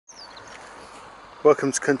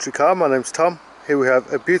Welcome to Country Car, my name's Tom. Here we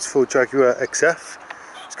have a beautiful Jaguar XF.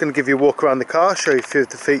 It's going to give you a walk around the car, show you a few of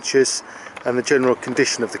the features and the general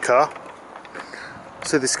condition of the car.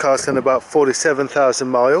 So this car's done about 47,000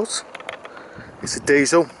 miles. It's a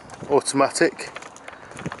diesel, automatic.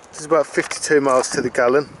 It's about 52 miles to the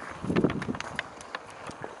gallon.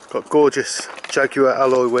 It's got gorgeous Jaguar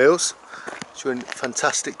alloy wheels, which are in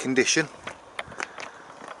fantastic condition.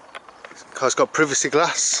 The car's got privacy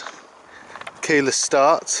glass, keyless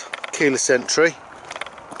start, keyless entry,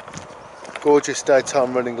 gorgeous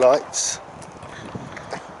daytime running lights.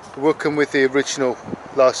 It will come with the original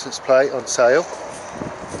license plate on sale.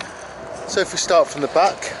 So if we start from the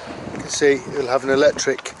back, you can see it'll have an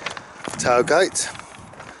electric tailgate,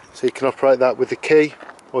 so you can operate that with the key,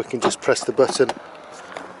 or you can just press the button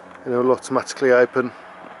and it will automatically open,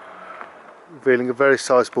 revealing a very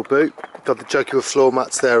sizable boot. Got the Jaguar floor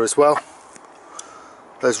mats there as well.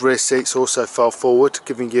 Those rear seats also file forward,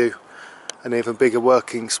 giving you an even bigger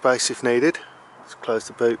working space if needed. Let's close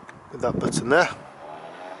the boot with that button there.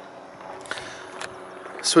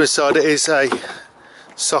 So inside it is a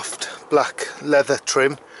soft black leather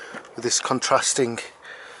trim with this contrasting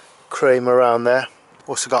cream around there.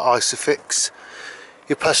 Also got Isofix.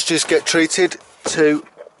 Your passengers get treated to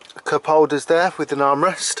cup holders there with an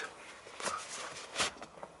armrest.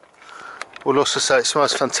 We'll also say it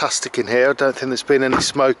smells fantastic in here. I don't think there's been any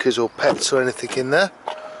smokers or pets or anything in there.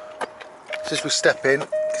 So as we step in, you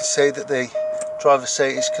can see that the driver's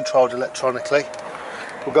seat is controlled electronically.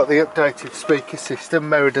 We've got the updated speaker system,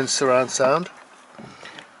 Meriden surround sound.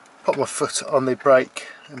 Put my foot on the brake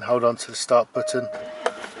and hold on to the start button.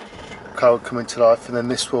 The car will come into life, and then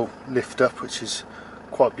this will lift up, which is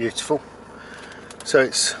quite beautiful. So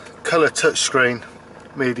it's colour touchscreen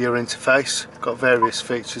media interface. Got various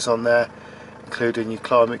features on there, including your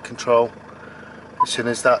climate control. As soon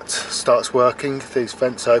as that starts working, these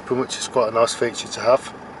vents open, which is quite a nice feature to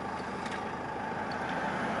have.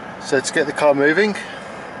 So to get the car moving,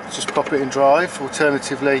 just pop it in drive.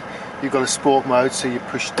 Alternatively, you've got a sport mode, so you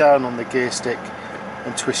push down on the gear stick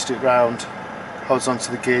and twist it round, holds onto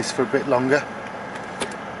the gears for a bit longer.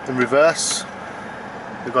 In reverse,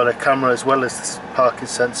 we've got a camera as well as the parking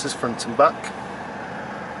sensors front and back.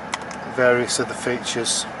 Various other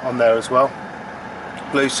features on there as well.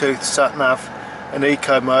 Bluetooth, sat nav and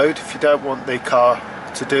eco mode. If you don't want the car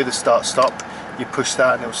to do the start stop, you push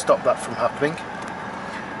that and it will stop that from happening.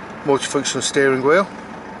 Multifunctional steering wheel,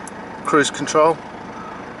 cruise control,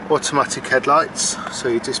 automatic headlights, so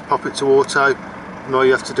you just pop it to auto and all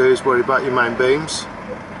you have to do is worry about your main beams.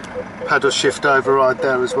 Paddle shift override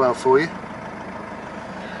there as well for you.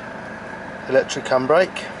 Electric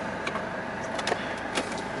handbrake.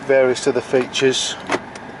 Various other features.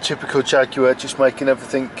 Typical Jaguar, just making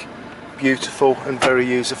everything beautiful and very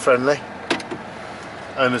user friendly.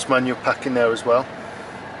 Owner's manual pack in there as well.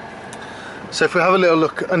 So if we have a little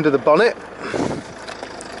look under the bonnet,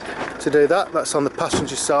 to do that, that's on the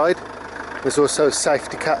passenger side. There's also a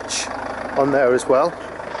safety catch on there as well.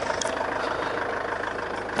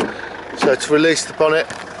 So to release the bonnet,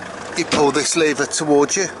 you pull this lever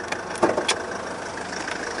towards you.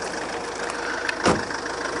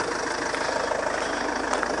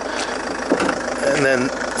 And then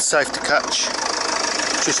safety catch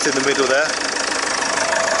just in the middle there.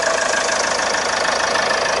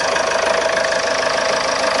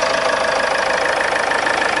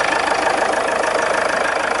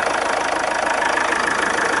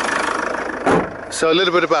 So a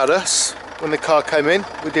little bit about us. When the car came in,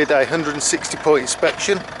 we did a 160-point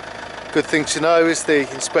inspection. Good thing to know is the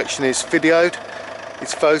inspection is videoed,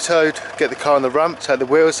 it's photoed, get the car on the ramp, take the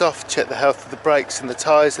wheels off, check the health of the brakes and the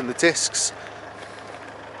tyres and the discs.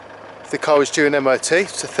 If the car was due an MOT,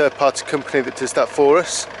 it's a third-party company that does that for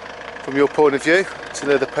us. From your point of view, it's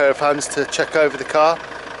another pair of hands to check over the car,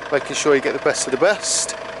 making sure you get the best of the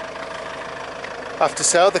best. After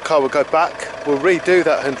sale, the car will go back, we'll redo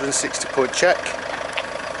that 160-point check.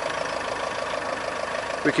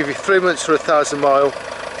 We give you 3 months for a 1,000-mile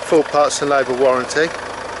full parts and labour warranty.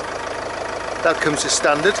 That comes as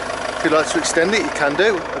standard. If you'd like to extend it, you can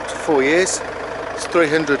do, up to 4 years. It's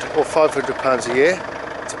 £300 or £500 a year,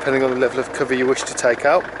 depending on the level of cover you wish to take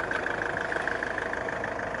out.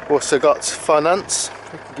 We've also got finance.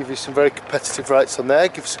 We can give you some very competitive rates on there.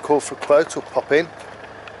 Give us a call for a quote or pop in.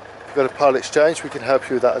 If you've got a part exchange, we can help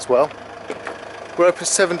you with that as well. We're open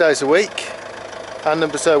 7 days a week. Our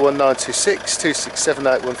number's 01926 267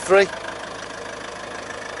 813.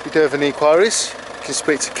 If you do have any inquiries, you can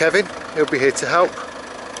speak to Kevin, he'll be here to help.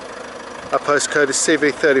 Our postcode is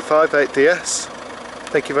CV35 8DS.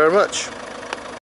 Thank you very much.